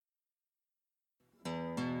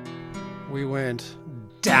We went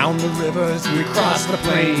down the rivers, we crossed the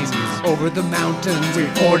plains, over the mountains, we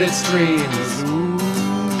forded streams.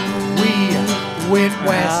 We went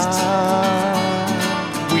west.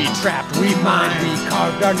 We trapped, we mined, we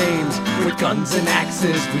carved our names. With guns and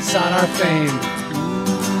axes, we sought our fame.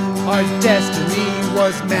 Our destiny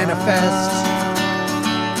was manifest.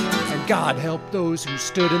 And God helped those who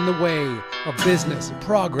stood in the way of business,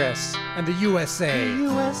 progress, and the USA.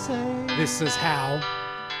 This is how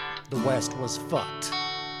the West was fucked.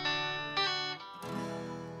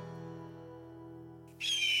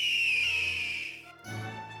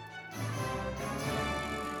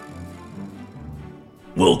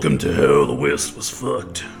 Welcome to How the West Was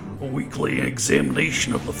Fucked, a weekly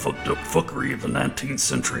examination of the fucked up fuckery of the 19th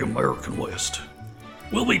century American West.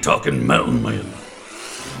 We'll be talking mountain men,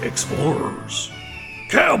 explorers,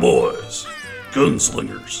 cowboys,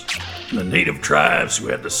 gunslingers, and the native tribes who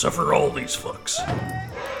had to suffer all these fucks.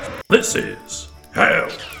 This is How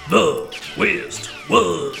the West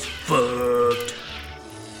Was Fucked.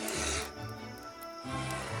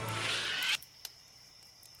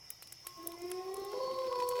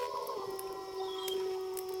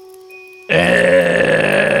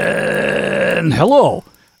 And hello.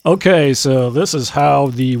 Okay, so this is how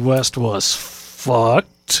the West was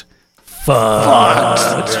fucked.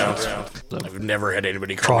 I've never had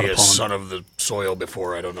anybody call me a upon. son of the soil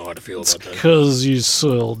before. I don't know how to feel about that. Because you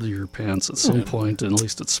soiled your pants at some point, and at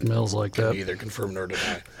least it smells like Can that. neither confirm nor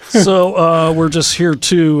deny. So we're just here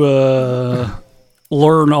to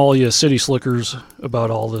learn all you city slickers about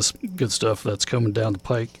all this good stuff that's coming down the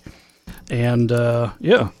pike. And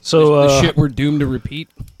yeah, so the shit we're doomed to repeat.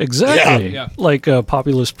 exactly, Yeah. like a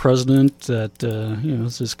populist president that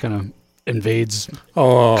just kind of invades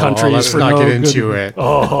Oh, countries. let's for not no get good- into it.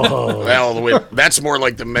 Oh, Well, that's more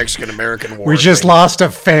like the Mexican-American War. We just thing. lost a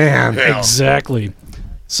fan. Yeah. exactly.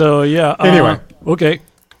 So yeah. Anyway. Okay.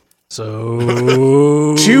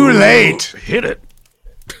 So Too late. Hit it.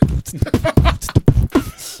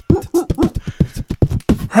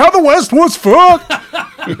 How the West was fucked.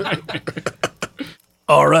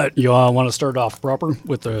 All right. You want to start off proper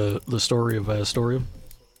with the story of Astoria?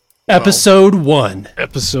 Episode 1.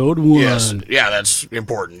 Episode 1. Yes. Yeah, that's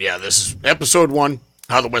important. Yeah, this is episode 1,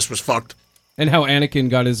 How the West Was Fucked. And how Anakin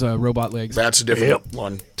got his robot legs. That's a different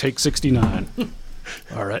one. Take 69.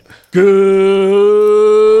 All right.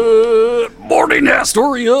 Good morning,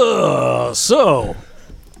 Astoria. So,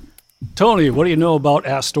 Tony, what do you know about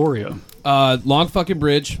Astoria? Long fucking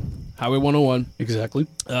bridge. Highway 101. Exactly.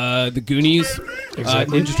 The Goonies.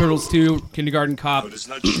 Exactly. Ninja Turtles 2. Kindergarten Cop. There's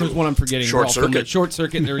one I'm forgetting. Short They're all filmed Circuit. there. Short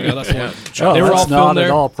Circuit. There we go. That's the one. Oh, They were that's all not filmed at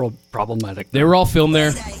there. all problematic. They were all filmed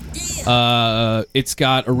there. It's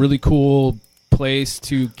got a really cool place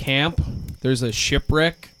to camp. There's a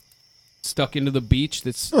shipwreck stuck into the beach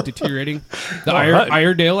that's deteriorating. The right.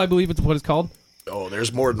 Iredale, I believe it's what it's called. Oh,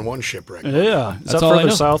 there's more than one shipwreck. Yeah. Is That's that all I further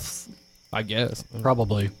know. south? I guess.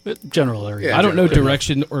 Probably. General area. Yeah. I don't know generally.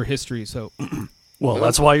 direction or history, so Well,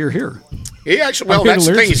 that's why you're here. He actually, I'm well, here to that's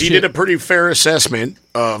the learn thing some is he shit. did a pretty fair assessment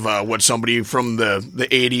of what somebody from the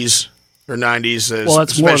 80s or 90s, Well,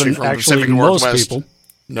 that's more especially than from the actually Pacific most Northwest, people.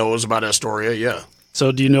 knows about Astoria. Yeah.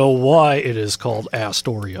 So, do you know why it is called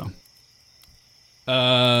Astoria?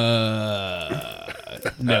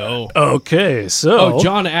 no. Okay, so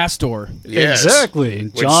John Astor. Yes. exactly,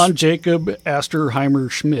 John Jacob Astorheimer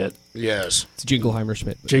Schmidt. Yes. It's Jingleheimer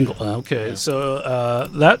Schmidt. Jingle. Okay, so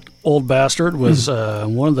that old bastard was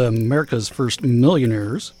one of the America's first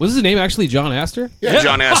millionaires. Was his name actually John Astor? Yeah,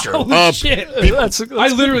 John Astor. Holy shit. That's I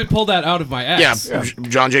literally pulled that out of my ass. Yeah,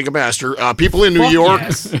 John Jacob Astor. People in New Fuck York,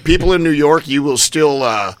 yes. people in New York, you will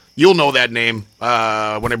still, you'll know that name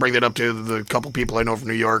when I bring that up to the couple people I know from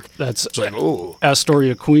New York. that's It's like, oh,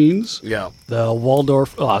 Astoria, Queens. yeah. The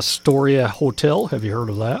Waldorf Astoria Hotel. Have you heard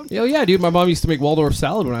of that? Oh, yeah, dude. My mom used to make Waldorf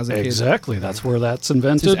salad when I was a kid. Exactly. That's where that's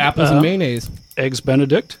invented. Just apples and mayonnaise. Eggs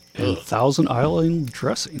Benedict, and Thousand Island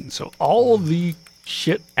dressing. So all of the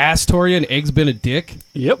shit. Astoria and Eggs Benedict.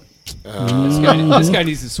 Yep. This guy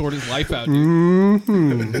needs to sort his life out,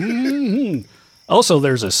 dude. Also,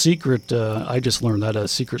 there's a secret. I just learned that a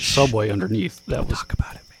secret subway underneath. That was talk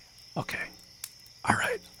about it, man. Okay. All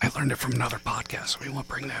right. I learned it from another podcast, so we won't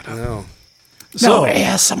bring that up. No. So,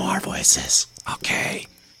 ASMR voices. okay.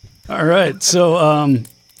 All right. So,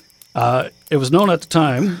 it was known at the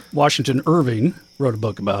time. Washington Irving wrote a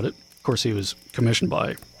book about it. Of course, he was commissioned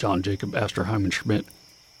by John Jacob Astor Schmidt.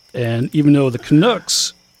 And even though the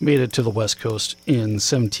Canucks made it to the West Coast in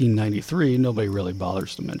 1793, nobody really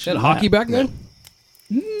bothers to mention Had that. hockey back then?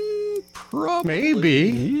 Probably. Maybe.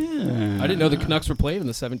 Yeah. I didn't know the Canucks were playing in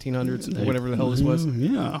the 1700s, whatever the hell this was.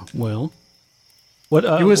 Yeah. Well, what?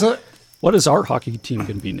 It was a What is our hockey team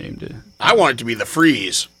going to be named? I want it to be the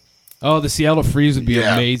Freeze. Oh, the Seattle Freeze would be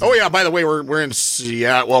amazing. Oh yeah. By the way, we're in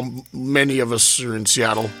Seattle. Well, many of us are in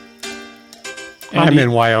Seattle. I'm in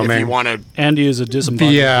If Wyoming. you want to, Andy is a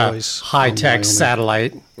disembodied The voice. from high-tech Wyoming.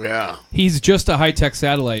 satellite. yeah. He's just a high-tech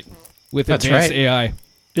satellite with That's advanced right. AI.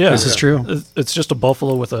 Yeah, This is true. It's just a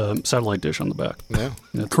buffalo with a satellite dish on the back. Yeah.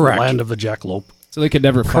 It's Correct. The land of the jackalope. So they could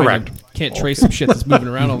never find Correct. him. Can't trace some shit that's moving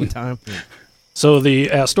around all the time. So the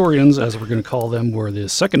Astorians, as we're going to call them, were the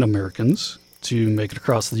second Americans to make it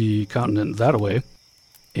across the continent that way.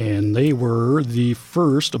 And they were the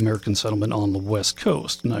first American settlement on the West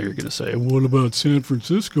Coast. Now you're going to say, what about San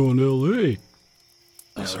Francisco and L.A.?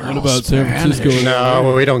 What about San Francisco?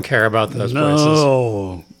 No, we don't care about those places.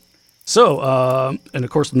 No. So, and of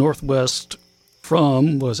course, the Northwest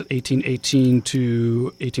from, was it 1818 to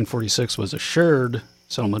 1846 was a shared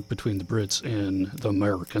settlement between the Brits and the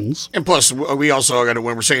Americans. And plus, we also got to,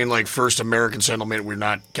 when we're saying like first American settlement, we're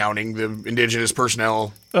not counting the indigenous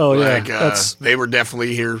personnel. Oh, yeah, Like, that's- they were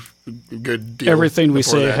definitely here. Good deal. Everything we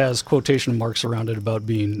before say that. has quotation marks around it about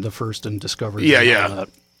being the first in discovery. Yeah, yeah.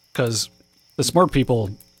 Because the smart people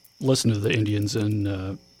listened to the Indians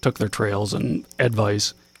and took their trails and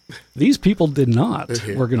advice. These people did not.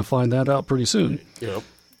 We're going to find that out pretty soon. Yep.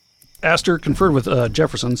 Astor conferred with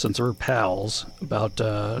Jefferson, since they were pals, about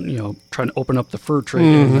trying to open up the fur trade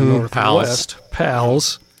in the Northwest.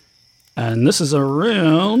 Pals. And this is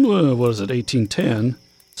around, what is it, 1810.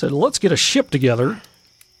 Said, let's get a ship together.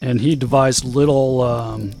 And he devised a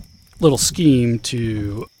little scheme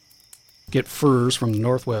to get furs from the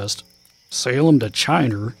Northwest, sail them to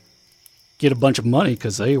China, get a bunch of money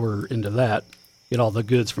because they were into that, get all the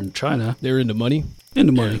goods from China They're into money.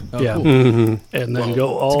 into money. Oh, Yeah. cool. And then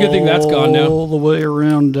go all a good thing that's gone now. the way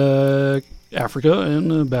around Africa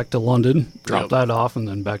and back to London, drop Yep. that off, and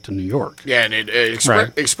then back to New York. Yeah, and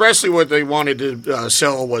Right. expressly what they wanted to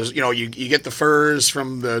sell was, you get the furs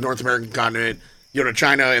from the North American continent, you go to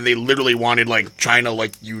China, and they literally wanted like China,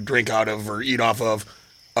 like you drink out of or eat off of.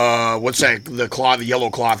 What's that? The cloth, the yellow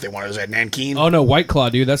cloth they wanted. Is that Nankin? Oh no, White Claw,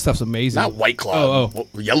 dude. That stuff's amazing. Not white cloth.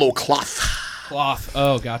 Yellow cloth. Cloth.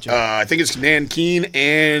 Oh, gotcha. I think it's Nankin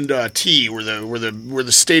and tea were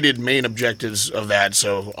the stated main objectives of that.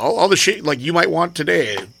 So all the shit like you might want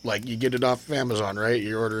today, like you get it off Amazon, right?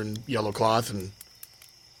 You're ordering yellow cloth and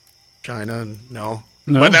China, and no.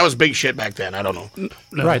 But that was big shit back then. I don't know.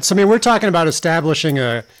 Right. So, I mean, we're talking about establishing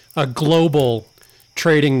a global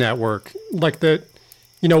trading network. Like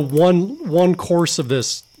one course of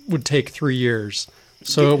this would take 3 years.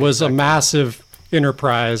 So it was a massive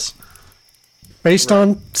enterprise based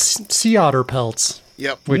on sea otter pelts,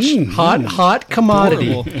 Yep. which hot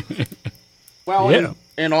commodity. Horrible. Well, Yeah.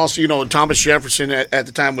 and also, Thomas Jefferson at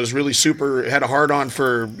the time was really had a hard on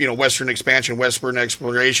for, Western expansion, Western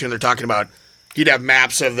exploration. They're talking about he'd have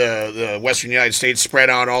maps of the Western United States spread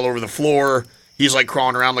out all over the floor. He's like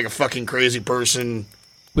crawling around like a fucking crazy person.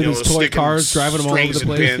 With his toy sticking cars, driving them all over strings the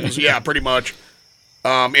and place. pins. Yeah, pretty much.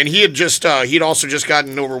 And he had he'd also just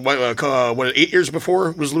gotten over, 8 years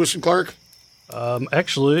before was Lewis and Clark?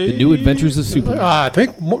 Actually, The New Adventures of Superman. I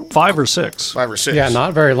think, 5 or 6. 5 or 6. yeah,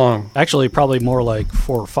 not very long. Actually, probably more like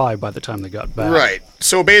 4 or 5 by the time they got back. Right.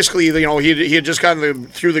 So basically, he had just gotten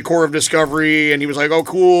through the Corps of Discovery, and he was like, "Oh,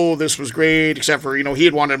 cool, this was great." Except for he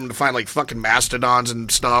had wanted him to find like fucking mastodons and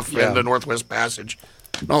stuff in the Northwest Passage,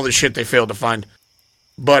 and all this shit they failed to find.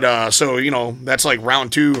 But so that's like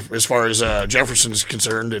round 2 as far as Jefferson's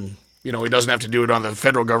concerned, and he doesn't have to do it on the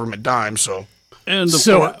federal government dime. So And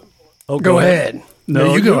So, go ahead.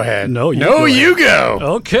 No, you go you- ahead. no, you no, go you go.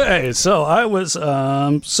 Okay, so I was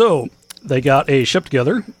so they got a ship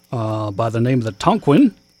together by the name of the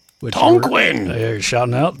Tonquin. Which Tonquin! They're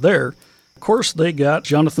shouting out there. Of course, they got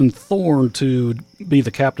Jonathan Thorne to be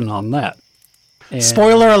the captain on that. And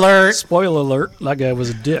Spoiler alert. Spoiler alert, that guy was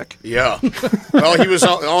a dick. yeah. Well, he was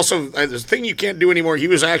also the thing you can't do anymore. He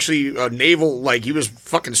was actually a naval, like he was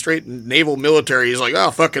fucking straight naval military. He's like,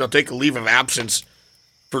 oh fuck it, I'll take a leave of absence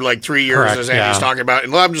for like 3 years, Correct, as Andy's yeah. talking about,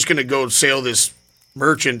 and I'm just gonna go sail this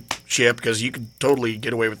merchant ship because you could totally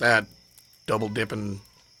get away with that, double dipping.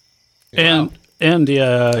 And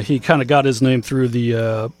he kind of got his name through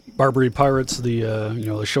the Barbary pirates,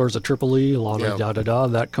 the shores of Tripoli, Yeah. da.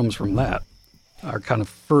 That comes from that. Our kind of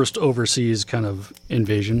first overseas kind of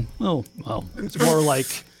invasion. Well, it's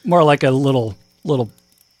more like a little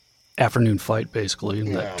afternoon fight basically,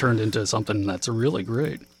 and that turned into something that's really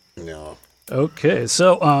great. No. Okay,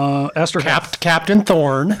 so Astor Captain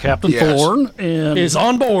Thorne Captain Yes. Thorne and is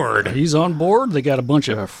on board. he's on board. They got a bunch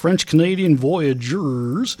of French Canadian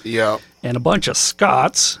voyageurs Yeah. and a bunch of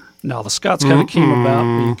Scots Now, the Scots kind of came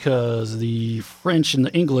about because the French and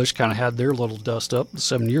the English kind of had their little dust up, the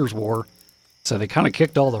 7 Years' War. So they kind of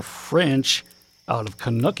kicked all the French out of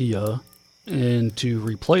Canuckia, and to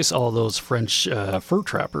replace all those French fur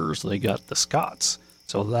trappers, they got the Scots.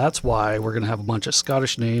 So that's why we're going to have a bunch of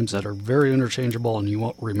Scottish names that are very interchangeable and you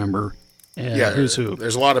won't remember who's who.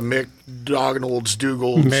 There's a lot of Mick Dognalds,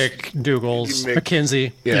 Dougals. McDougalls,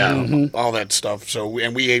 McKinsey. Yeah, all that stuff. So,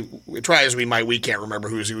 we try as we might, we can't remember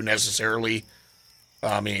who's who necessarily.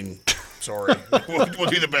 I mean, sorry. we'll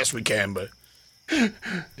do the best we can, but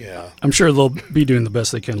yeah. I'm sure they'll be doing the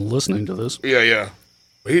best they can listening to this. Yeah.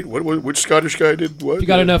 Wait, which Scottish guy did what? If you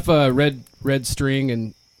got enough red string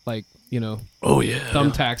and Oh, yeah.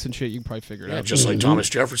 thumbtacks and shit, you can probably figure it out. Just like Thomas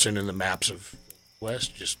Jefferson in the maps of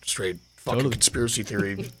West, just straight fucking conspiracy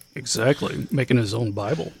theory. Exactly. Making his own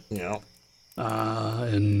Bible. Yeah.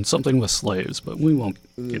 And something with slaves, but we won't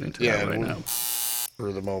get into that right now.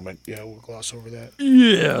 For the moment. Yeah, we'll gloss over that.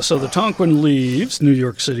 Yeah, so the Tonquin leaves New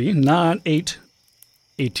York City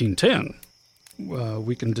 9/8/1810.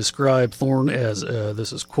 We can describe Thorne as,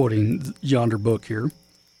 this is quoting yonder book here,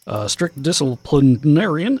 strict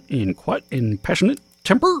disciplinarian in quiet and passionate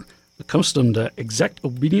temper, accustomed to exact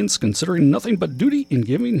obedience, considering nothing but duty, and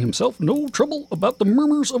giving himself no trouble about the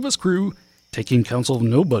murmurs of his crew, taking counsel of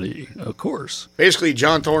nobody, of course. Basically,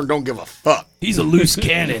 John Thorne don't give a fuck. He's a loose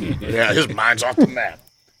cannon. Yeah, his mind's off the map.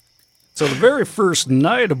 So the very first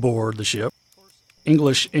night aboard the ship,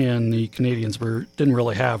 English and the Canadians didn't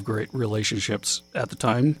really have great relationships at the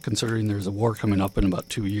time, considering there's a war coming up in about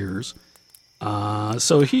 2 years.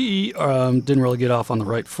 So he didn't really get off on the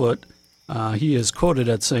right foot. He is quoted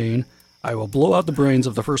as saying, "I will blow out the brains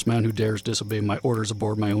of the first man who dares disobey my orders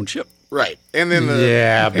aboard my own ship." Right. And then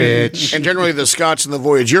bitch. And generally the Scots and the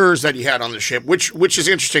voyageurs that he had on the ship, which is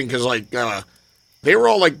interesting because, they were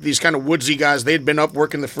all like these kind of woodsy guys. They'd been up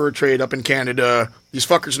working the fur trade up in Canada. These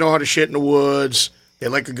fuckers know how to shit in the woods. They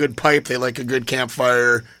like a good pipe. They like a good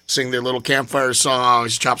campfire. Sing their little campfire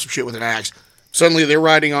songs. Chop some shit with an axe. Suddenly they're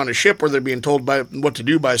riding on a ship where they're being told what to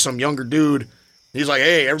do by some younger dude. He's like,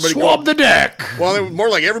 "Hey, everybody, Swab the deck." Well, it was more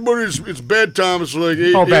like everybody. It's bedtime. It's like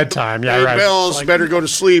bedtime. Yeah, right. Bells. Better go to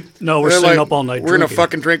sleep. No, we're staying up all night. We're gonna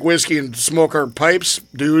fucking drink whiskey and smoke our pipes,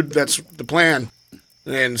 dude. That's the plan.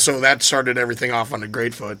 And so that started everything off on a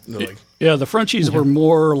great foot. Yeah, the Frenchies were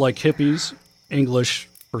more like hippies. English,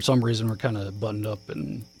 for some reason, were kind of buttoned up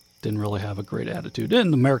and didn't really have a great attitude.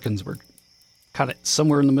 And the Americans were kind of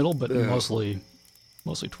somewhere in the middle, but mostly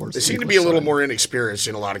towards. They seem to be a little more inexperienced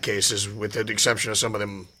in a lot of cases, with the exception of some of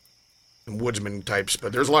them woodsman types.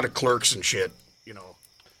 But there's a lot of clerks and shit,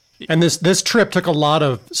 And this trip took a lot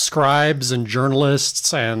of scribes and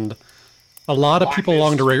journalists and a lot of people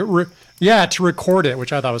along to record it,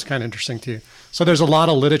 which I thought was kind of interesting too. So there's a lot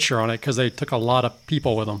of literature on it because they took a lot of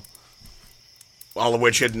people with them. All of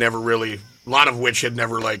which had never like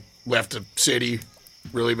left a city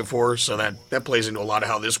really before. So that plays into a lot of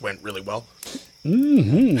how this went really well.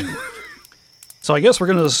 Mm-hmm. So I guess we're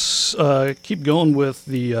going to keep going with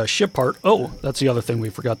the ship part. Oh, that's the other thing we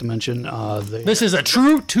forgot to mention. This is a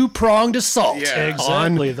true two-pronged assault exactly.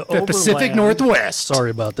 on the Pacific Northwest. Sorry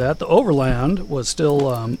about that. The Overland was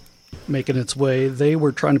still making its way. They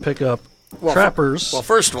were trying to pick up trappers. Well,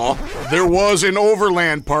 first of all, there was an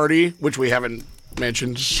Overland party, which we haven't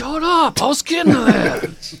mentioned. Shut up! I was getting to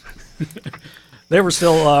that. They were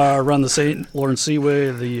still around the St. Lawrence Seaway,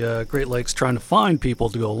 the Great Lakes, trying to find people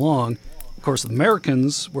to go along. Of course, the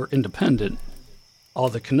Americans were independent. All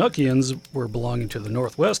the Canuckians were belonging to the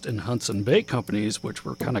Northwest and Hudson Bay companies, which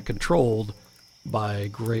were kind of controlled by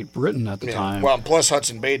Great Britain at the time. Well, plus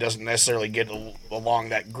Hudson Bay doesn't necessarily get along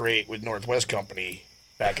that great with Northwest Company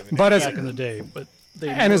back in the day. But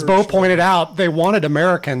as Bo pointed out, they wanted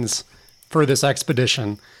Americans for this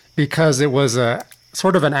expedition because it was a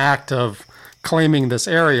sort of an act of claiming this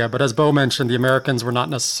area. But as Bo mentioned, the Americans were not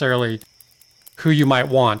necessarily who you might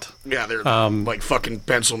want. Yeah, they're like fucking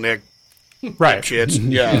pencil neck right shits.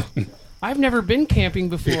 Yeah. I've never been camping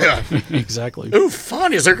before. Yeah. Exactly. Ooh,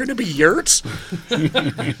 fun. Is there going to be yurts?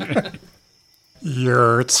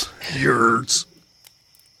 Yurts.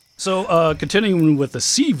 So, continuing with the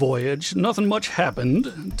sea voyage, nothing much happened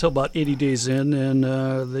until about 80 days in,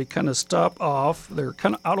 and they kind of stop off. They're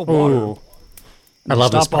kind of out of water. Ooh. I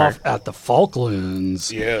love this part. Stop off at the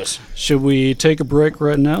Falklands. Yes. Should we take a break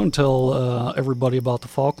right now and tell everybody about the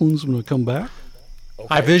Falklands when we come back? Okay.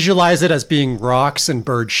 I visualize it as being rocks and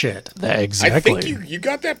bird shit. Exactly. I think you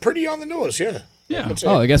got that pretty on the nose, yeah. Yeah.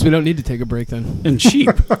 Oh, I guess we don't need to take a break then. And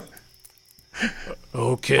cheap.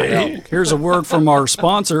 Okay. Here's a word from our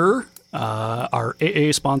sponsor, our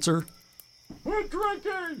AA sponsor. We're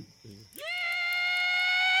drinking!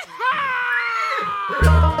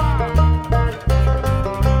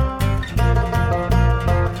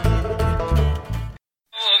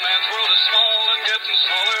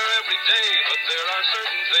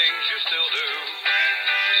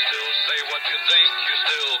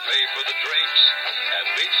 pay for the drinks, and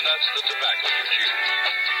beach nuts the tobacco you chew.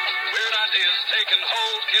 Weird ideas taking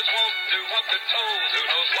hold, kids won't do what they're told. Who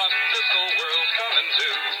knows what this old world's coming to?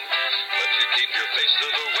 But you keep your face to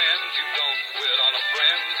the wind, you don't quit on a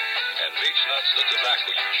friend, and beach nuts the tobacco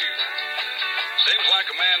you chew. Seems like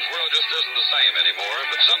a man's world just isn't the same anymore,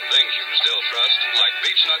 but some things you can still trust, like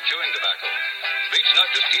beech nut chewing tobacco. Beech nut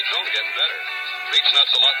just keeps on getting better. Beech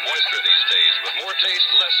nut's a lot moister these days, with more taste,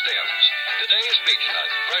 less stems. Today's beech nut,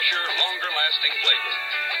 fresher, longer-lasting flavor.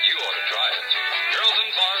 You ought to try it. Girls in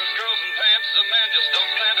bars, girls in pants, a man just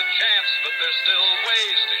don't stand a chance, but there's still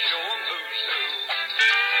ways to show 'em who's who.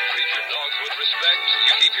 You treat your dogs with respect,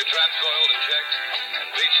 you keep your traps oiled and checked, and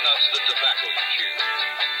beech nuts the tobacco you chew.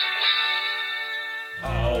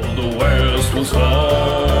 How the West was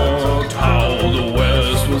fucked. How the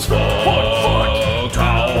West was fucked.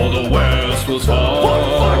 How the West was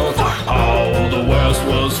fucked. How the West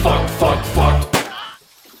was fucked.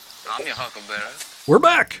 I'm your huckleberry. We're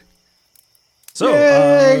back.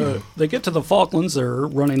 So they get to the Falklands. They're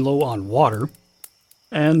running low on water,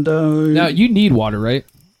 and Now, you need water, right?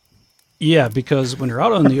 yeah, because when you're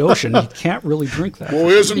out on the ocean, you can't really drink that. Well,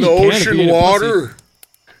 isn't the You can if ocean you eat a water?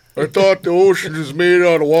 I thought the ocean is made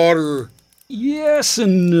out of water. Yes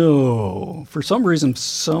and no. For some reason,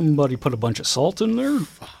 somebody put a bunch of salt in there.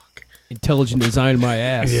 Intelligent design, my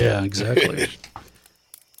ass. Yeah, exactly.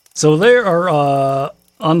 So they are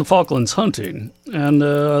on the Falklands hunting, and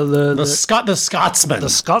The Scotsman. the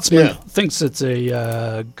Scotsman Yeah. thinks it's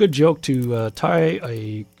a good joke to tie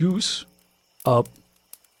a goose up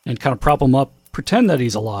and kind of prop him up, pretend that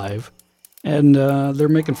he's alive, and they're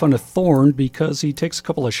making fun of Thorn because he takes a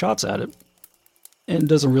couple of shots at it and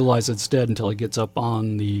doesn't realize it's dead until he gets up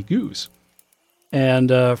on the goose.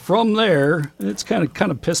 And from there, it's kind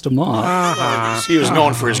of pissed him off. He was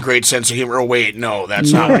known for his great sense of humor. Oh, wait, no,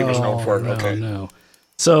 that's not what he was known for. Okay. No.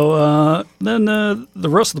 So then the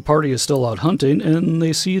rest of the party is still out hunting, and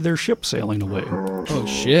they see their ship sailing away. Oh,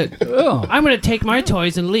 shit. Oh, I'm going to take my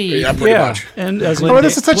toys and leave. Yeah, pretty much. and as Oh,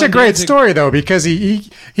 this is such a Glenn great Danzig- story, though, because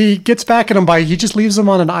he gets back at him he just leaves him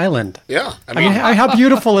on an island. Yeah. I mean, how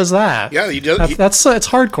beautiful is that? Yeah, he does. That's it's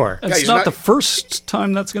hardcore. it's he's not, not- the first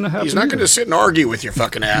time that's going to happen. He's not going either. to sit and argue with your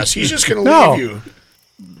fucking ass. He's just going to No. leave you.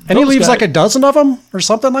 And he those leaves guys- like a dozen of them or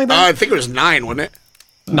something like that. I think it was 9, wasn't it?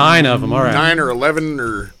 9 of them. All right. 9 or 11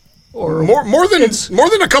 or Or more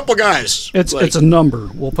than a couple guys. it's Like, it's a number.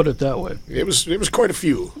 We'll put it that way. it was quite a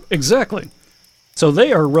few. Exactly. So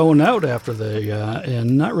they are rowing out after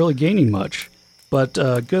and not really gaining much. But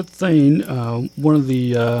good thing, one of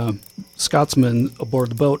the Scotsmen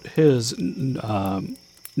aboard the boat, his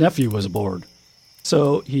nephew was aboard.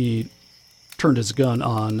 So he turned his gun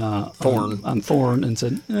on Thorn. on Thorn and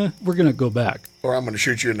said, we're going to go back. Or I'm going to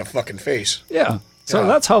shoot you in the fucking face. Yeah. So Yeah.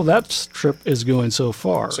 that's how that trip is going so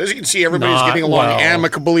far. So as you can see, everybody's Not getting along well.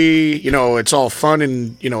 amicably. You know, it's all fun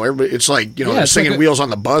and everybody. It's like Yeah, they're it's singing like a- "Wheels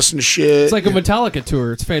on the Bus" and shit. It's like a Metallica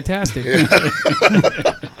tour. It's fantastic.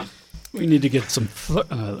 We need to get some.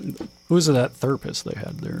 Who's that therapist they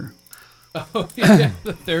had there? Yeah,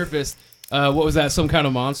 the therapist. What was that? Some kind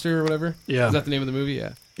of monster or whatever? Yeah. Is that the name of the movie?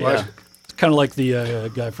 Yeah. Yeah. It's kind of like the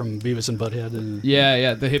guy from Beavis and Butthead and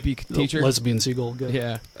Yeah, the hippie teacher. lesbian seagull guy.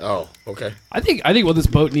 Yeah. oh, okay. I think what this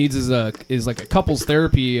boat needs is like a couples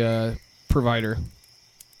therapy provider.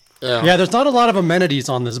 Yeah, there's not a lot of amenities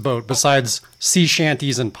on this boat besides sea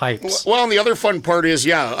shanties and pipes. Well, and the other fun part is,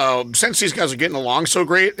 since these guys are getting along so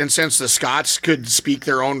great, and since the Scots could speak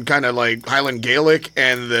their own kind of like Highland Gaelic,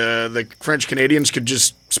 and the French Canadians could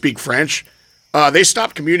just speak French, they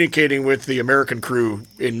stopped communicating with the American crew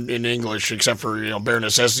in English, except for bare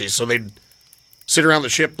necessities. So they'd sit around the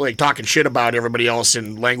ship like talking shit about everybody else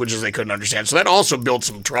in languages they couldn't understand. So that also built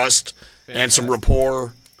some trust and some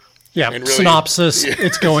rapport. Yeah, and really- synopsis,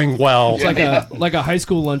 it's going well. It's like a high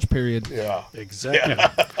school lunch period. Yeah. Exactly.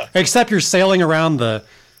 Except you're sailing around the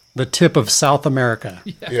tip of South America.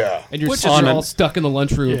 Yeah. And you're Which is all on stuck in the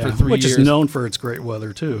lunchroom Yeah, for 3 which years. is known for its great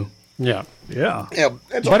weather too. Yeah. Yeah. Yeah.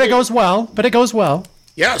 It's But okay. it goes well.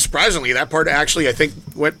 Yeah, surprisingly, that part actually I think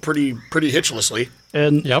went pretty hitchlessly.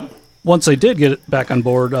 And Yep. once they did get it back on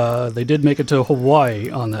board, they did make it to Hawaii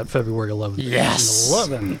on that February 11th. Yes.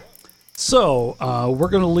 11. So we're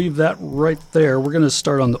going to leave that right there. We're going to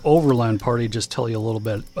start on the Overland Party. Just tell you a little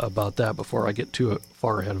bit about that before I get too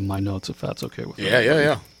far ahead of my notes, if that's okay with you.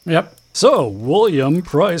 Yeah. Yep. So William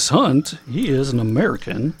Price Hunt, he is an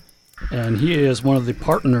American, and he is one of the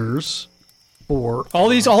partners for All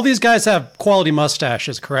these guys have quality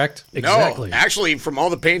mustaches, correct? exactly. No, actually, from all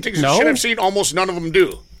the paintings and No? shit I've seen, almost none of them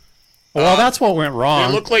do. Well, that's what went They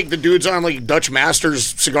wrong. look like the dudes on like Dutch Masters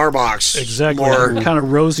cigar box. Exactly. More, Kind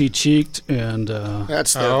of rosy cheeked and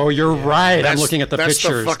that's the. Oh, you're right. I'm That's- looking at the that's the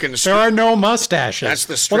pictures. fucking There are no mustaches. That's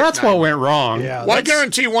the well, that's strychnine. what went wrong. yeah. Well, I that's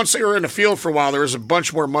guarantee once they were in the field for a while, there was a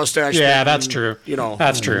bunch more mustache. Yeah, than, that's true. You know,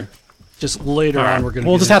 That's true. just later All right. on. We're going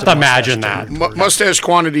We'll just have to imagine that. mustache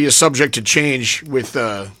quantity is subject to change with,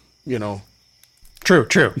 you know. True.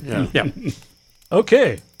 Yeah.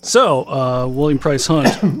 Okay, so William Price Hunt.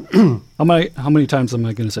 How many times am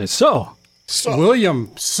I going to say so? William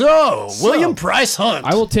Price Hunt.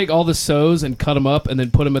 I will take all the so's and cut them up and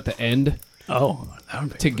then put them at the end Oh, that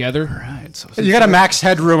would be together. right. So You got a max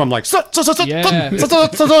headroom. I'm like, Yeah. The is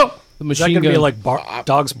that machine going to gun. be like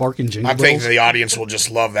dogs barking jingle I'm thinking bells? the audience will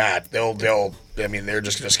just love that. I mean, they're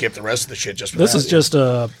just going to skip the rest of the shit just for This that. is just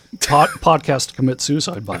a podcast to commit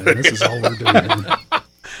suicide by. This is all we're doing.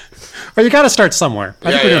 oh, you got to start somewhere.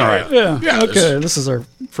 I think we're doing all right. Yeah. Yeah, Okay. This is our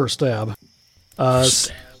first stab.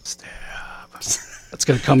 Stab. That's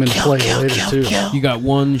going to come into play later too. You got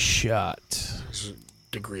one shot.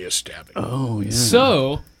 degree of stabbing. Oh yeah.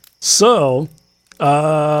 So,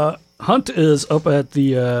 Hunt is up at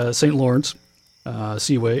the St. Lawrence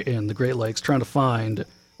Seaway in the Great Lakes trying to find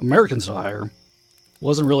American sire.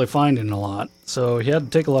 Wasn't really finding a lot, so he had to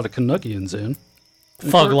take a lot of Canuckians in.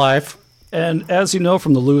 Thug life. And as you know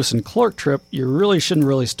from the Lewis and Clark trip, you really shouldn't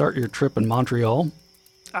really start your trip in Montreal.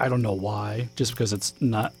 I don't know why, just because it's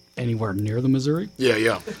not anywhere near the Missouri.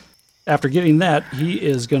 Yeah. After getting that, he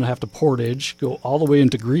is going to have to portage, go all the way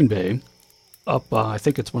into Green Bay, up, I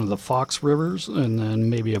think it's one of the Fox Rivers, and then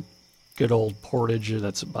maybe a good old portage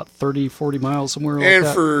that's about 30, 40 miles somewhere like And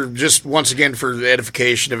that. for just once again for the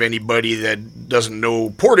edification of anybody that doesn't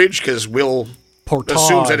know portage, because Will Portage.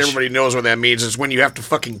 assumes that everybody knows what that means, is when you have to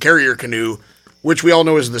fucking carry your canoe, which we all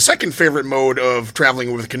know is the second favorite mode of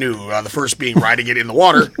traveling with a canoe. The first being riding it in the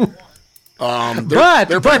water.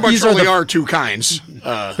 There pretty much these are only the- are two kinds.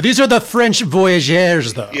 But these are the French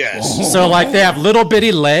voyageurs, though. Yes. So, like, they have little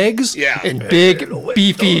bitty legs Yeah. and big,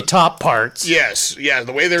 beefy top parts. Yes, yeah.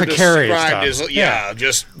 The way they're To carry described stuff.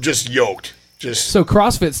 is just yoked. Just so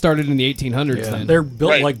CrossFit started in the 1800s. Yeah, Then they're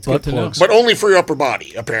built Right. like butt to know. plugs. but only for your upper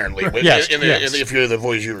body, apparently. Yes, If you're the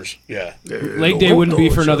voyageurs, yeah. Lake Day wouldn't be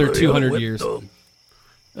for another 200 years.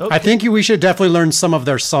 I think we should definitely learn some of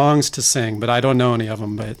their songs to sing, but I don't know any of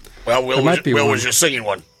them. But Well, Will, There might be Will one. was just singing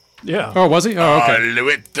one. Yeah. oh, was he? Oh, okay.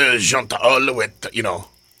 Alouette, Jean, Alouette, you know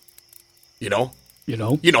You know?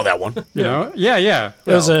 that one. You know? Yeah.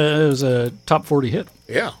 It was a top 40 hit.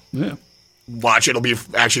 Yeah. Yeah. Watch, it'll be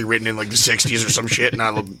actually written in like the 60s or some shit, and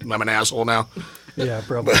I'm an asshole now. Yeah,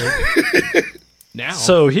 probably. Now,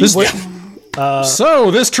 So he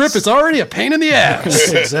So this trip is already a pain in the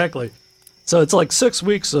ass. exactly. So it's like 6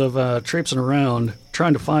 weeks of traipsing around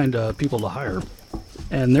trying to find people to hire.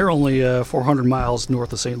 And they're only 400 miles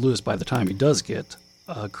north of St. Louis by the time he does get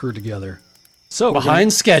a crew together. So we're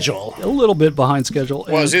Behind schedule. gonna- a little bit behind schedule.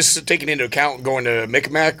 Well, And is this taking into account going to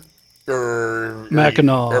Micmac or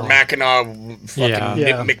Mackinac. or Mackinac? Fucking Yeah.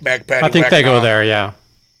 Yeah. Micmac, Patty, I think they go Mackinac. there, yeah.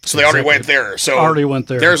 So they already went there. So Already went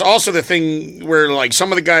there. There's also the thing where like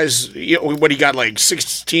some of the guys, what he got like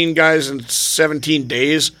 16 guys in 17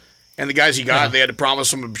 days, and the guys he got, they had to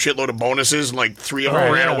promise them a shitload of bonuses, and like 3 of them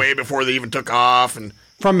Oh, ran yeah. away before they even took off. And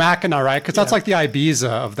From Mackinac, right? Because that's like the Ibiza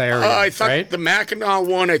of the area, I thought right? the Mackinac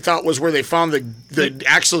one, I thought was where they found the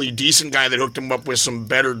actually decent guy that hooked him up with some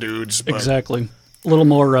better dudes. But exactly. A little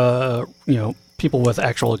more, people with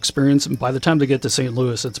actual experience. And by the time they get to St.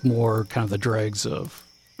 Louis, it's more kind of the dregs of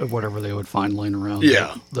whatever they would find laying around.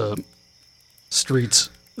 Yeah. The streets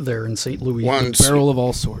there in St. Louis. One barrel of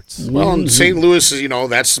all sorts. Well, and St. Louis is,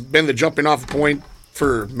 that's been the jumping off point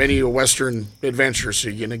for many a Western adventure. So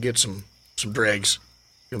you're gonna get some drags.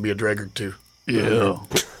 You'll be a drag or two. Yeah.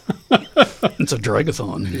 It's a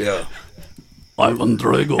dragathon. Yeah. Ivan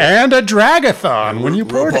Drago. And a dragathon when you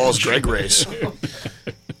poured RuPaul's Drag Race. it.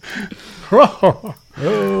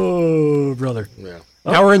 Oh, brother. Yeah.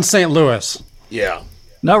 Now we're in St. Louis. Yeah.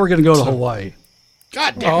 Now we're going to go to Hawaii.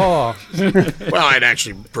 God damn. Oh, Well, I'd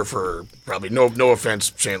actually prefer probably no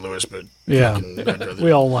offense, St. Louis, but Yeah. I'd rather-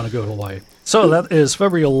 We all want to go to Hawaii. So that is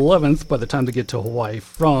February 11th by the time to get to Hawaii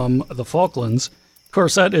from the Falklands. Of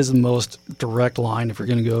course, that is the most direct line if you're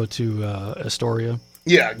going to go to Astoria.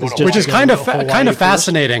 yeah, go to just- which is Go kind to of Hawaii kind of first.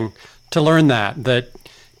 fascinating to learn that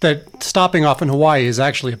stopping off in Hawaii is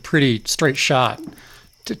actually a pretty straight shot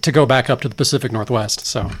to go back up to the Pacific Northwest.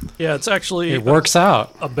 So Yeah, it's actually it works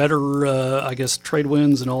out. a better, I guess, trade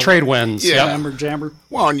winds and all Trade winds. Yeah. Jammer, jammer.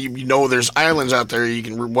 Well, and you know there's islands out there you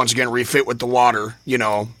can once again refit with the water, and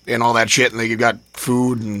all that shit, and they got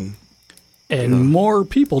food and and more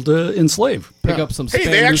people to enslave. Pick up some Hey, Spam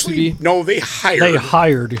they actually Musubi. they hired. They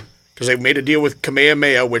hired. Because they made a deal with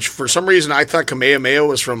Kamehameha, which for some reason I thought Kamehameha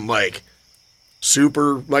was from like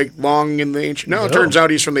super like long in the ancient. No, it No. turns out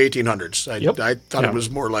he's from the 1800s. Yep. I thought Yeah. it was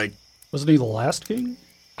more like Wasn't he the last king?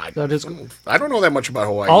 That is. I don't know that much about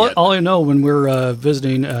Hawaii All, yet. all I know, when we're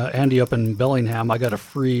visiting Andy up in Bellingham, I got a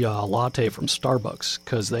free latte from Starbucks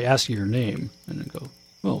because they ask you your name and they go,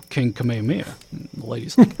 "Well, King Kamehameha." And the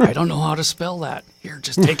lady's like, "I don't know how to spell that. Here,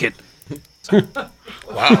 just take it."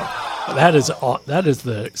 Wow. That is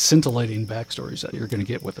the scintillating backstories that you're going to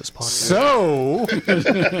get with this podcast.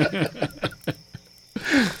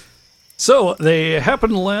 So they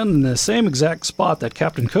happened to land in the same exact spot that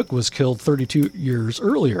Captain Cook was killed 32 years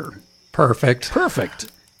earlier. Perfect.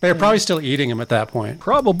 Perfect. They were probably still eating him at that point.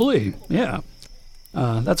 Probably, yeah.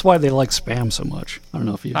 That's why they like Spam so much. I don't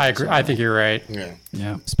know if you. I agree. I think you're right. Yeah.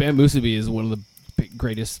 Yeah. Spam Musubi is one of the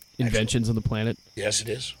greatest inventions on the planet. Yes, it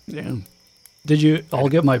is. Yeah. Did you all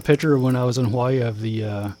get my picture when I was in Hawaii of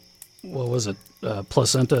the what was it,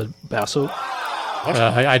 placenta basso?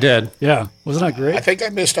 I did. Yeah, wasn't that great? I think I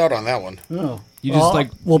missed out on that one. Oh, You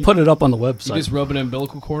just we'll put it up on the you website. just rub an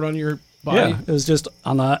umbilical cord on your body. Yeah, it was just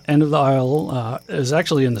on the end of the aisle. It was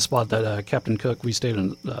actually in the spot that Captain Cook. We stayed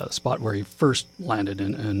in the spot where he first landed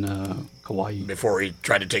in Kauai. Before he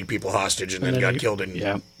tried to take people hostage and then then got he- killed. In,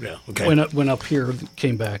 yeah. Okay. Went up here,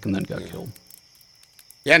 came back, and then got killed.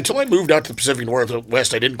 Yeah, until I moved out to the Pacific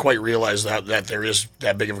Northwest, I didn't quite realize that there is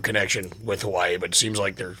that big of a connection with Hawaii, but it seems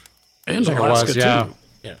like there. And There Alaska was, too. yeah.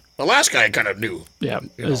 Yeah. Alaska, I kind of knew. Yeah,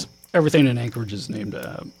 everything in Anchorage is named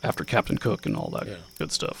after Captain Cook and all that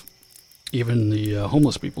good stuff. Even the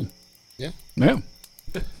homeless people. Yeah. Yeah.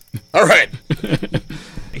 All right.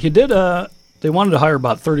 He did. They wanted to hire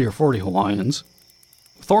about 30 or 40 Hawaiians.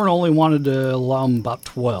 Thorne only wanted to allow him about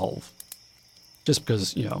 12, just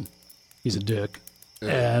because he's a dick.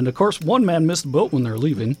 And of course, one man missed the boat when they're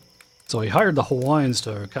leaving, so he hired the Hawaiians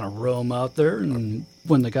to kind of row him out there. And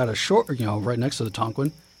when they got ashore, right next to the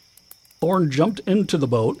Tonquin, Thorne jumped into the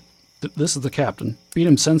boat. This is the captain. Beat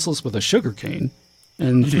him senseless with a sugar cane,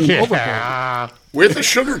 and threw him overboard. With a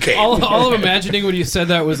sugar cane. All I'm imagining when you said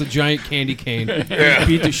that was a giant candy cane. Yeah.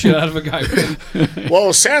 Beat the shit out of a guy.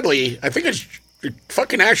 Well, sadly, I think it's the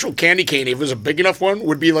fucking actual candy cane, if it was a big enough one,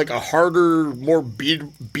 would be like a harder, more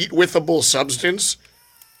beat-withable substance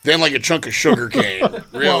than like a chunk of sugar cane.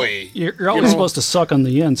 Really. You're always supposed to suck on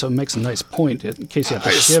the end, so it makes a nice point in case you have to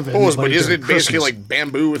I shiv it. suppose, but like isn't during it basically Christmas. like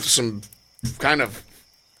bamboo with some kind of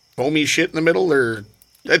foamy shit in the middle? Or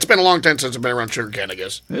it's been a long time since I've been around sugar cane, I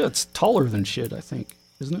guess. Yeah, it's taller than shit, I think,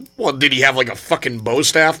 isn't it? Well, did he have like a fucking bow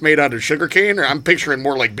staff made out of sugar cane? Or I'm picturing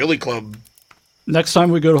more like Billy Club. Next time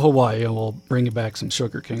we go to Hawaii, we'll bring you back some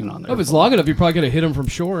sugar cane on there. If it's long enough, you're probably gonna hit him from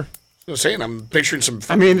shore. I was saying, I'm picturing some.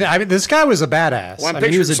 I mean, this guy was a badass. Well, I'm I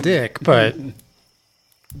mean, he was a picturing dick, but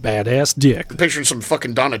Badass dick. picturing some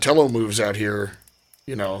fucking Donatello moves out here,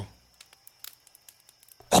 you know.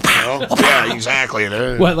 Yeah, exactly.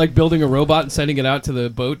 What, like building a robot and sending it out to the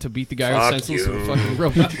boat to beat the guy Fuck who's senseless you. with a fucking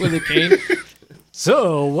robot with a cane?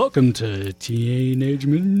 So, welcome to Teenage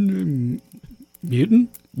Mutant. Mutant?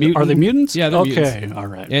 Are they mutants? Yeah, they're okay, mutants. all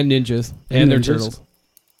right. And ninjas. And their ninjas. turtles.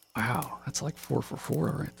 Wow, that's like 4 for 4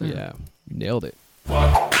 right there. Yeah, you nailed it.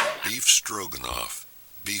 Beef stroganoff,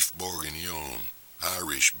 beef bourguignon,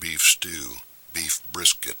 Irish beef stew, beef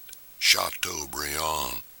brisket,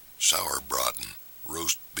 chateaubriand, sauerbraten,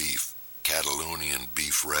 roast beef, Catalonian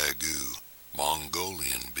beef ragout,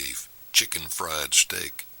 Mongolian beef, chicken fried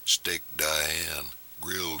steak, steak Diane,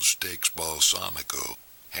 grilled steaks balsamico,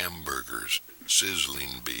 hamburgers,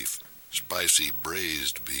 sizzling beef, spicy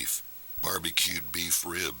braised beef, barbecued beef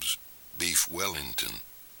ribs, beef Wellington,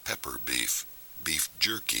 pepper beef, beef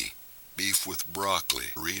jerky, beef with broccoli,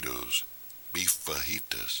 burritos, beef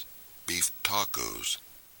fajitas, beef tacos.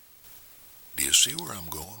 Do you see where I'm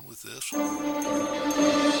going with this?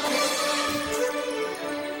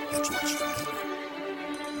 It's what's for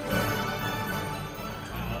dinner.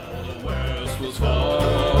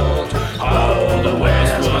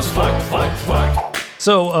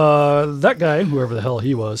 So, that guy, whoever the hell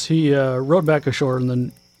he was, he rowed back ashore and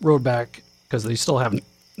then rowed back because they still haven't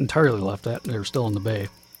entirely left that. They're still in the bay.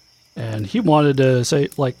 And he wanted to say,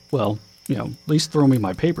 like, well, at least throw me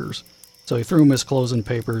my papers. So he threw him his clothes and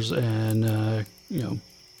papers and,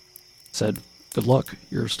 said, good luck.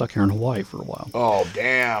 You're stuck here in Hawaii for a while. Oh,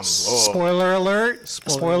 damn. Oh. spoiler alert.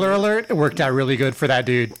 Spoiler alert. It worked out really good for that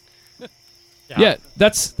dude. Yeah,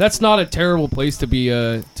 that's not a terrible place to be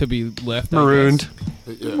left. I Marooned.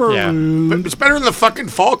 Yeah. But it's better than the fucking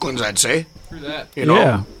Falklands, I'd say. guess. Through that. You know?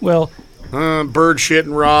 Yeah. Well, Bird shit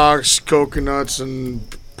and rocks, coconuts and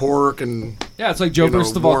pork and Yeah, it's like Joe You know,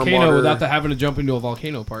 versus the warm volcano water. without having to jump into a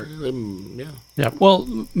volcano part. yeah. Yeah.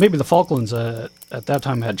 Well, maybe the Falklands at that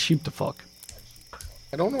time had sheep to fuck.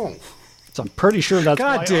 I don't know. So I'm pretty sure that's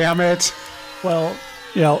God damn it. Well,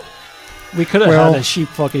 you know, we could have Well- had a sheep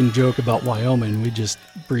fucking joke about Wyoming. We just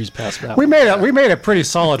breezed past that. We made a pretty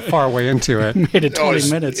solid far way into it. made it 20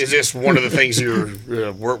 is, minutes. Is this one of the things you're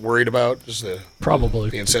worried about? Is the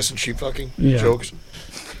Probably. incessant sheep fucking Yeah. jokes?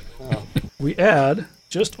 We add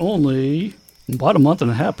just only about a month and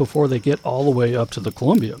a half before they get all the way up to the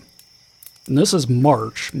Columbia. And this is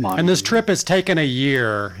March, mind And this you. trip has taken a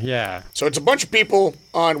year. Yeah. So it's a bunch of people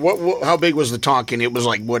on what how big was the Tonkin? It was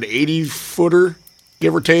like, what, 80-footer,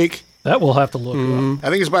 give or take? That we'll have to look up. I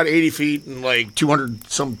think it's about 80 feet and like 200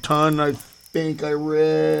 some ton, I think I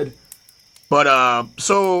read. But,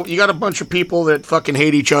 so you got a bunch of people that fucking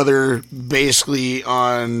hate each other basically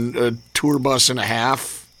on a tour bus and a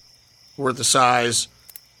half worth of size.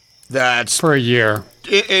 That's, For a year.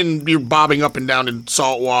 and you're bobbing up and down in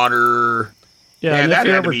salt water. Yeah, Man, and that if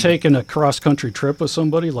you're had to ever be- taking a cross-country trip with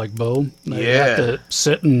somebody like Bo, they have Yeah. to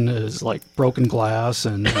sit in his, like, broken glass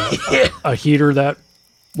and a heater that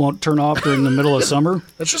won't turn off during the middle of summer.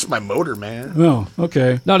 That's just my motor, man. Oh,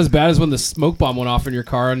 okay. Not as bad as when the smoke bomb went off in your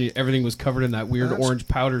car and everything was covered in that weird orange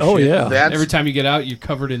powder Oh, shit. yeah. That's- Every time you get out, you're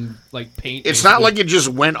covered in like paint. It's not like it just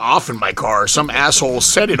went off in my car. Some asshole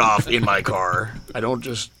set it off in my car. I don't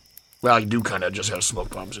just... Well, I do kind of just have smoke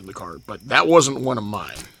bombs in the car, but that wasn't one of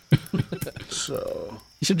mine. So...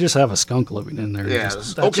 You should just have a skunk living in there. Yeah.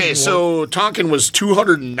 Just- that Okay, should so Tonkin was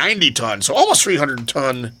 290 tons, so almost 300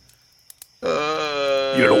 ton. You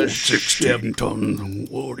know, 16 ton.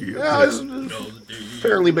 What do you Yeah, it's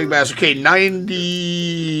fairly big bass. Okay,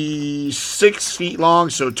 96 feet long,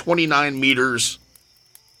 so 29 meters.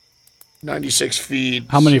 96 feet.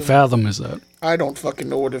 How many fathom is that? I don't fucking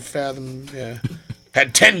know what a fathom. Yeah.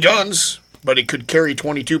 Had 10 guns, but it could carry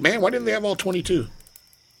 22. Man, why didn't they have all 22?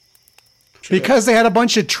 Because they had a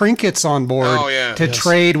bunch of trinkets on board Oh, yeah. to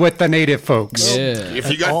trade with the native folks. Yeah. If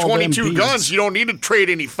you all got them 22 beads. guns, you don't need to trade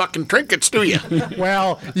any fucking trinkets, do you?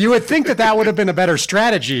 Well, you would think that would have been a better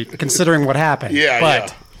strategy considering what happened. Yeah,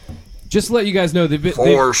 but Just to let you guys know, they've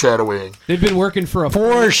Foreshadowing. been working for a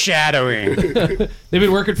foreshadowing. they've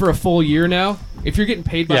been working for a full year now. If you're getting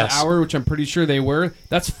paid by Yes. the hour, which I'm pretty sure they were,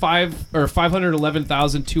 that's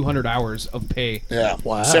 511,200 hours of pay. Yeah.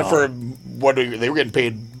 Wow. Except for they were getting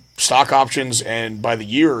paid stock options and by the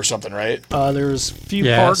year or something, right? There's a few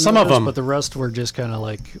Yeah, partners, some of them. but the rest were just kind of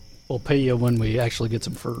like, we'll pay you when we actually get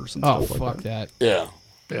some furs and Oh, stuff fuck like that. Yeah.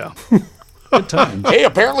 that. Yeah. Good times. Hey,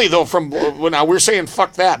 apparently though, from now we're saying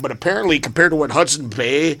fuck that, but apparently compared to what Hudson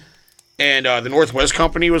Bay and the Northwest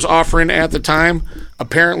Company was offering at the time,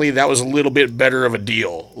 apparently that was a little bit better of a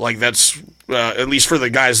deal. Like that's at least for the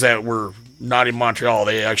guys that were not in Montreal.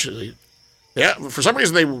 They actually, yeah, for some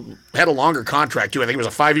reason they had a longer contract too. I think it was a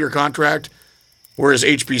 5-year contract, whereas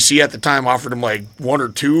HBC at the time offered them like 1 or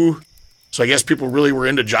 2. So I guess people really were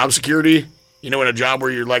into job security. You know, in a job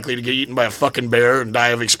where you're likely to get eaten by a fucking bear and die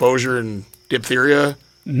of exposure and diphtheria.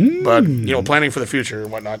 But, you know, planning for the future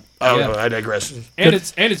and whatnot. Oh, Yeah. no, I digress. And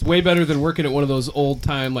it's way better than working at one of those old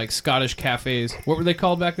time like Scottish cafes. What were they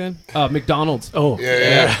called back then? McDonald's. Oh,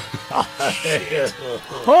 Yeah.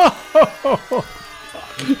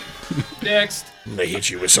 Next. They hit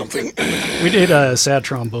you with something. we need a sad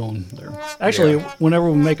trombone there. Actually, whenever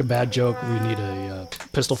we make a bad joke, we need a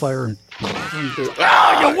pistol fire, and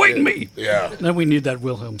You're waiting me. Yeah. then we need that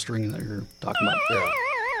Wilhelm string that you're talking about.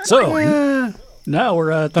 So now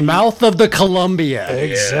we're at The mouth of the Columbia.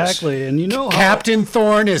 exactly, and you know how, Captain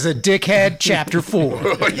Thorne is a dickhead, chapter 4.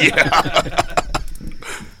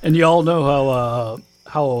 and you all know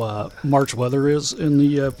how March weather is in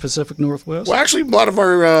the Pacific Northwest. Well, actually, a lot of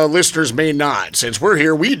our listeners may not. Since we're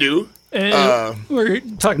here, we do. And we're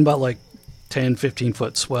talking about like 10,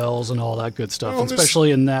 15-foot swells and all that good stuff, Oh, this- especially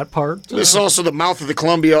in that part. This is also the mouth of the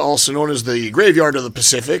Columbia, also known as the graveyard of the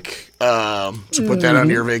Pacific. So put that on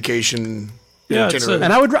your vacation Yeah, it's itinerary.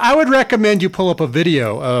 And I would recommend you pull up a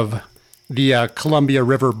video of the Columbia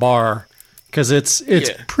River Bar because it's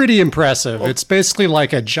Yeah. pretty impressive. It's basically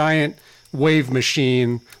like a giant wave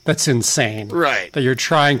machine that's insane. Right. That you're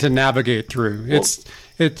trying to navigate through. You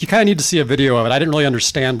kind of need to see a video of it. I didn't really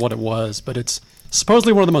understand what it was, but it's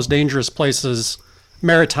supposedly one of the most dangerous places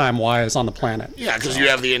maritime-wise on the planet. Yeah, because you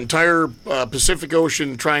have the entire Pacific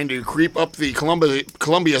Ocean trying to creep up the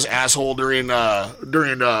Columbia's asshole during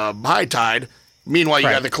high tide. Meanwhile, you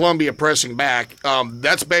got Right. the Columbia pressing back.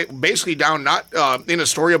 That's basically down, not in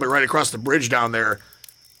Astoria, but right across the bridge down there.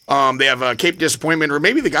 They have Cape Disappointment, or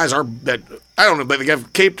maybe the guys are that I don't know, but they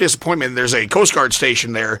have Cape Disappointment. There's a Coast Guard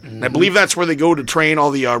station there, and I believe that's where they go to train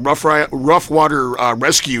all the rough water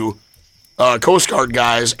rescue Coast Guard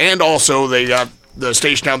guys, and also they got the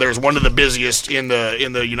station down there is one of the busiest in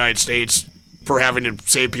the United States for having to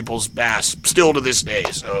save people's ass still to this day.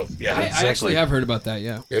 So yeah, I actually have heard about that.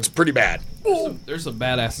 Yeah, it's pretty bad. There's some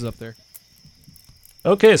badasses up there.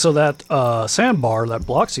 Okay, so that sandbar that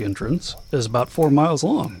blocks the entrance is about 4 miles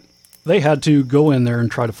long. They had to go in there and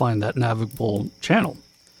try to find that navigable channel.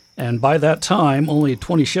 And by that time, only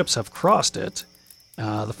 20 ships have crossed it.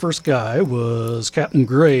 The first guy was Captain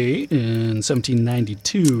Gray in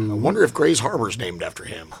 1792. I wonder if Gray's Harbor is named after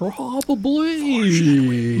him.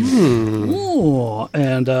 Probably. Oh,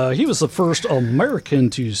 and he was the first American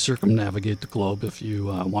to circumnavigate the globe if you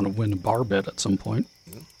want to win a bar bet at some point.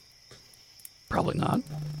 Probably not.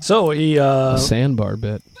 So he... Sandbar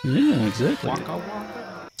bit. Yeah, exactly.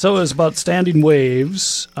 So it's about standing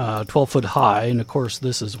waves, 12 foot high, and of course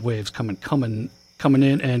this is waves coming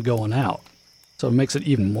in and going out. So it makes it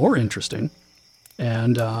even more interesting.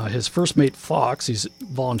 And his first mate Fox, he's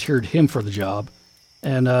volunteered him for the job.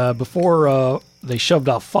 And before they shoved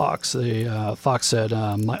off Fox, Fox said,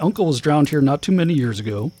 "My uncle was drowned here not too many years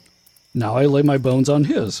ago. Now I lay my bones on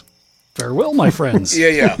his. Farewell, my friends."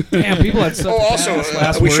 Yeah. Damn, people had such also,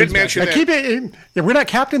 last we words should back mention that. Keep it. Yeah, we're not.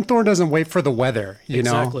 Captain Thorne doesn't wait for the weather. You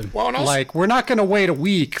Exactly. know, Well, and also- like we're not going to wait a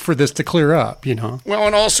week for this to clear up. You know, Well,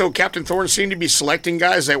 and also Captain Thorne seemed to be selecting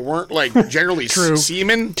guys that weren't like generally True.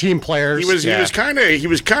 seamen. team players. He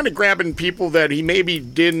was kind of grabbing people that he maybe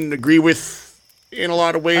didn't agree with in a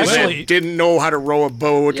lot of ways. Actually- that didn't know how to row a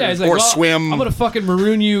boat Yeah, he's or like, well, swim. I'm gonna fucking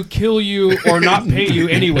maroon you, kill you, or not pay you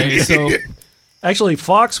anyway. So Actually,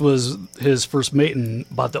 Fox was his first mate and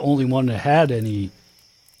about the only one that had any.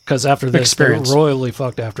 Because after this, Experience. they were royally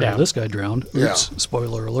fucked after Yeah. this guy drowned. Oops, Yeah.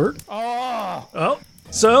 spoiler alert. Oh.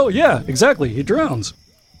 So, yeah, exactly. He drowns.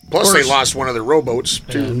 Plus, they course. lost one of their rowboats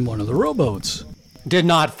too. In one of the rowboats. did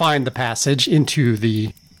not find the passage into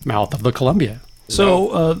the mouth of the Columbia.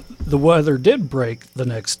 So the weather did break the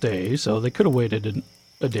next day, so they could have waited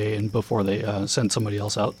a day and before they sent somebody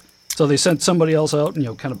else out. So they sent somebody else out,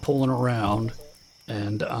 and kind of pulling around,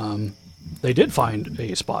 and they did find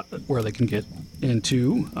a spot where they can get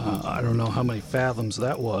into. I don't know how many fathoms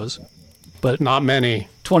that was, but Not many.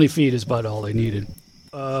 20 feet is about all they needed.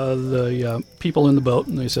 The people in the boat,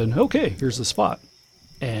 and they said, "Okay, here's the spot."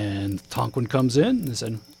 And Tonquin comes in, and they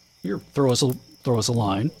said, "Here, throw us a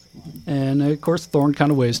line." And of course, Thorne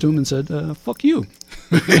kind of waves to him and said, "Fuck you."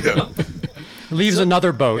 Leaves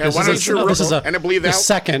another boat. Yeah, why don't you this is and I believe the that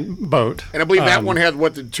second boat. and I believe that one had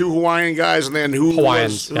the two Hawaiian guys, and then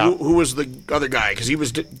Hawaiians, who was the other guy? Because he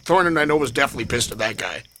was Thorne, and I know was definitely pissed at that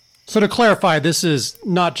guy. So to clarify, this is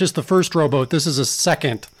not just the first rowboat. This is a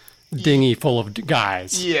second dinghy full of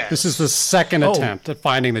guys. Yes. This is the second attempt at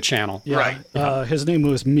finding the channel. Yeah. Right. His name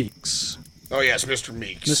was Meeks. Oh yes, Mr.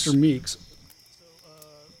 Meeks. Mr. Meeks.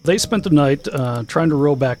 They spent the night trying to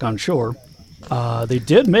row back on shore. They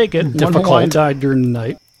did make it. One Difficult. Hawaiian died during the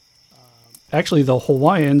night. Actually, the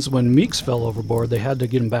Hawaiians, when Meeks fell overboard, they had to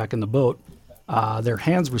get him back in the boat. Their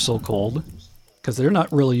hands were so cold because they're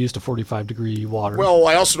not really used to 45-degree water. Well,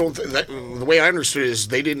 I also don't. The way I understood it is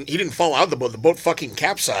he didn't fall out of the boat. The boat fucking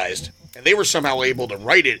capsized, and they were somehow able to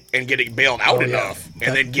right it and get it bailed out enough,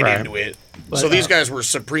 and then get right. into it. But, So these guys were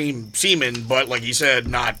supreme seamen, but like you said,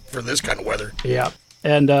 not for this kind of weather. Yeah.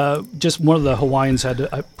 And just one of the Hawaiians had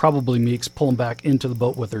to, probably Meeks, pull him back into the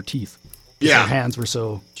boat with their teeth. 'Cause Yeah. Their hands were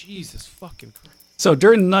so... Jesus fucking Christ. So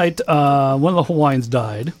during the night, one of the Hawaiians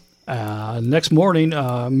died. Next morning,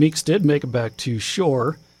 Meeks did make it back to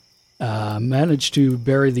shore, managed to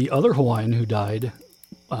bury the other Hawaiian who died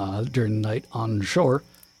during the night on shore,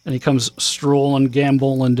 and he comes strolling,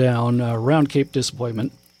 gamboling down around Cape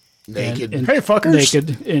Disappointment. Naked. And Hey, fuckers.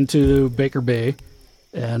 Naked into Baker Bay.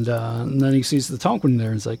 And then he sees the Tonquin there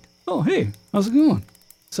and he's like, "Oh, hey, how's it going?"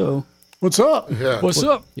 So, What's up? Yeah. what's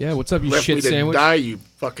up? Yeah, what's up, you Left me shit to sandwich? die, you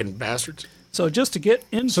fucking bastards. So just to get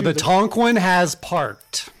into So the Tonquin has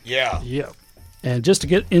parked. Yeah. yeah, and just to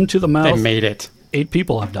get into the They mouth, made it. 8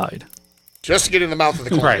 people have died. Just to get in the mouth of the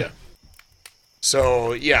Columbia. Right.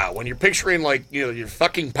 So yeah, when you're picturing like your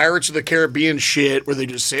fucking Pirates of the Caribbean shit, where they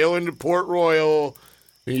just sail into Port Royal,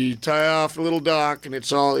 and you tie off a little dock, and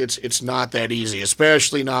it's not that easy,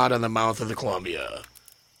 especially not on the mouth of the Columbia.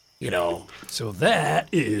 So that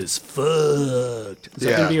is fucked. Is that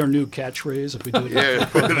Yeah. gonna be our new catchphrase if we do it? Yeah.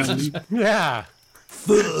 Yeah.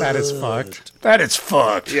 That is fucked. That is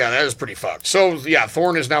fucked. Yeah, that is pretty fucked. So yeah,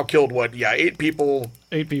 Thorne has now killed 8 people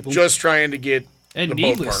 8 people. just trying to get And the boat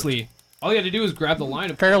needlessly. All you had to do was grab the line.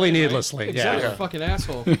 And Fairly needlessly, Exactly, yeah. fucking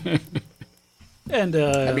asshole. And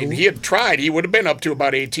I mean, he had tried. He would have been up to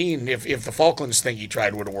about 18 if the Falklands thing he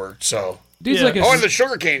tried would have worked. So. Dude's Yeah. like a Oh, and the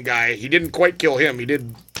sugarcane guy, he didn't quite kill him. He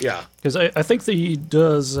did, yeah. because I think that he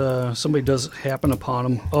does. Somebody does happen upon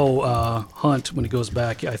him. Oh, Hunt when he goes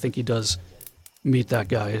back. I think he does meet that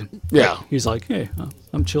guy. Yeah. He's like, hey,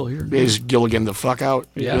 I'm chill here. He's Gilligan the fuck out.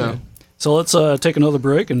 Yeah. So let's take another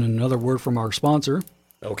break and another word from our sponsor.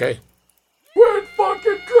 Okay. Quit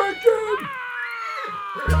fucking drinking!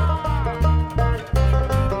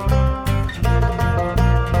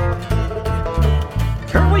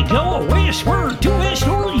 Here we go, westward to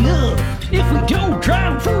Astoria. If we don't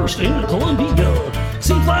drive first into Columbia,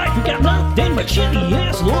 seems like we got nothing but shitty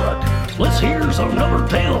ass luck. Let's hear some another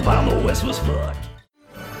tale of how the West was fucked.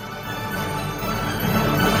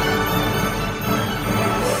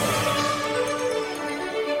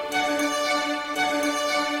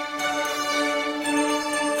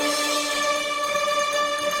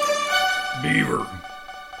 Beaver,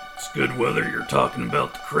 it's good whether you're talking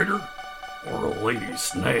about the critter or a lady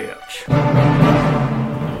snatch.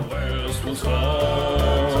 The West was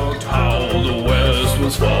fucked. How the West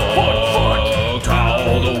was fucked.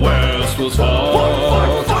 How the West was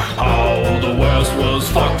fucked. How the West was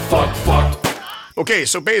fucked. Okay,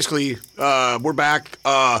 so basically, we're back.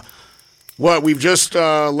 We've just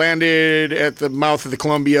landed at the mouth of the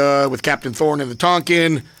Columbia with Captain Thorne and the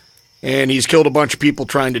Tonkin, and he's killed a bunch of people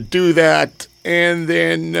trying to do that. And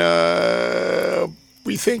then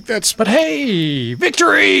we think that's But hey,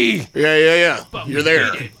 victory! yeah. You're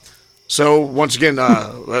there. So once again, I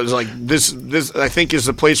was like, this I think is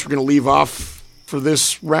the place we're gonna leave off for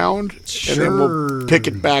this round, and then we'll Sure. pick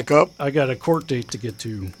it back up. I got a court date to get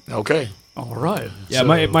to. Okay. All right. Yeah, So-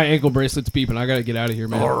 my ankle bracelet's beeping. I gotta get out of here,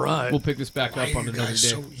 man. All right. We'll pick this back up on another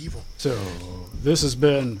day. evil. So this has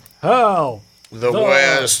been how The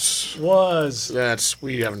West. was.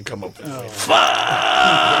 We haven't come up with it.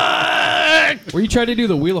 Were you trying to do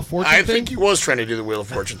the Wheel of Fortune I thing? think he was trying to do the Wheel of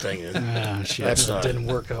Fortune thing. Ah, shit. That's That not- didn't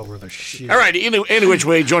work out worth a shit. All right. Any which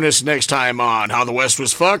way, join us next time on How the West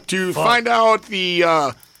Was Fucked to find out the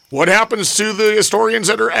what happens to the Astorians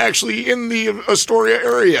that are actually in the Astoria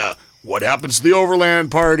area. What happens to the Overland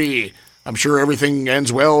Party? I'm sure everything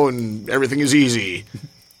ends well and everything is easy.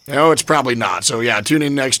 No, it's probably not. So yeah, tune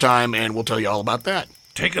in next time and we'll tell you all about that.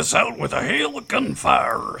 Take us out with a hail of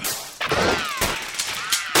gunfire.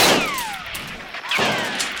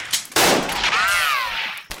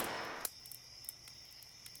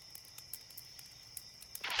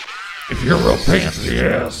 If you're a pansy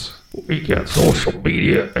ass, we got social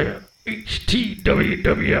media at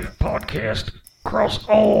HTWWF Podcast across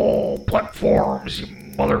all platforms, you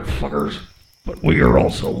motherfuckers. But we are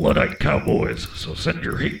also Luddite Cowboys, so send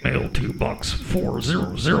your hate mail to Box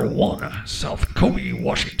 4001, South Kobe,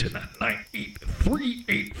 Washington,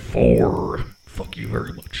 98384. Fuck you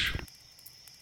very much.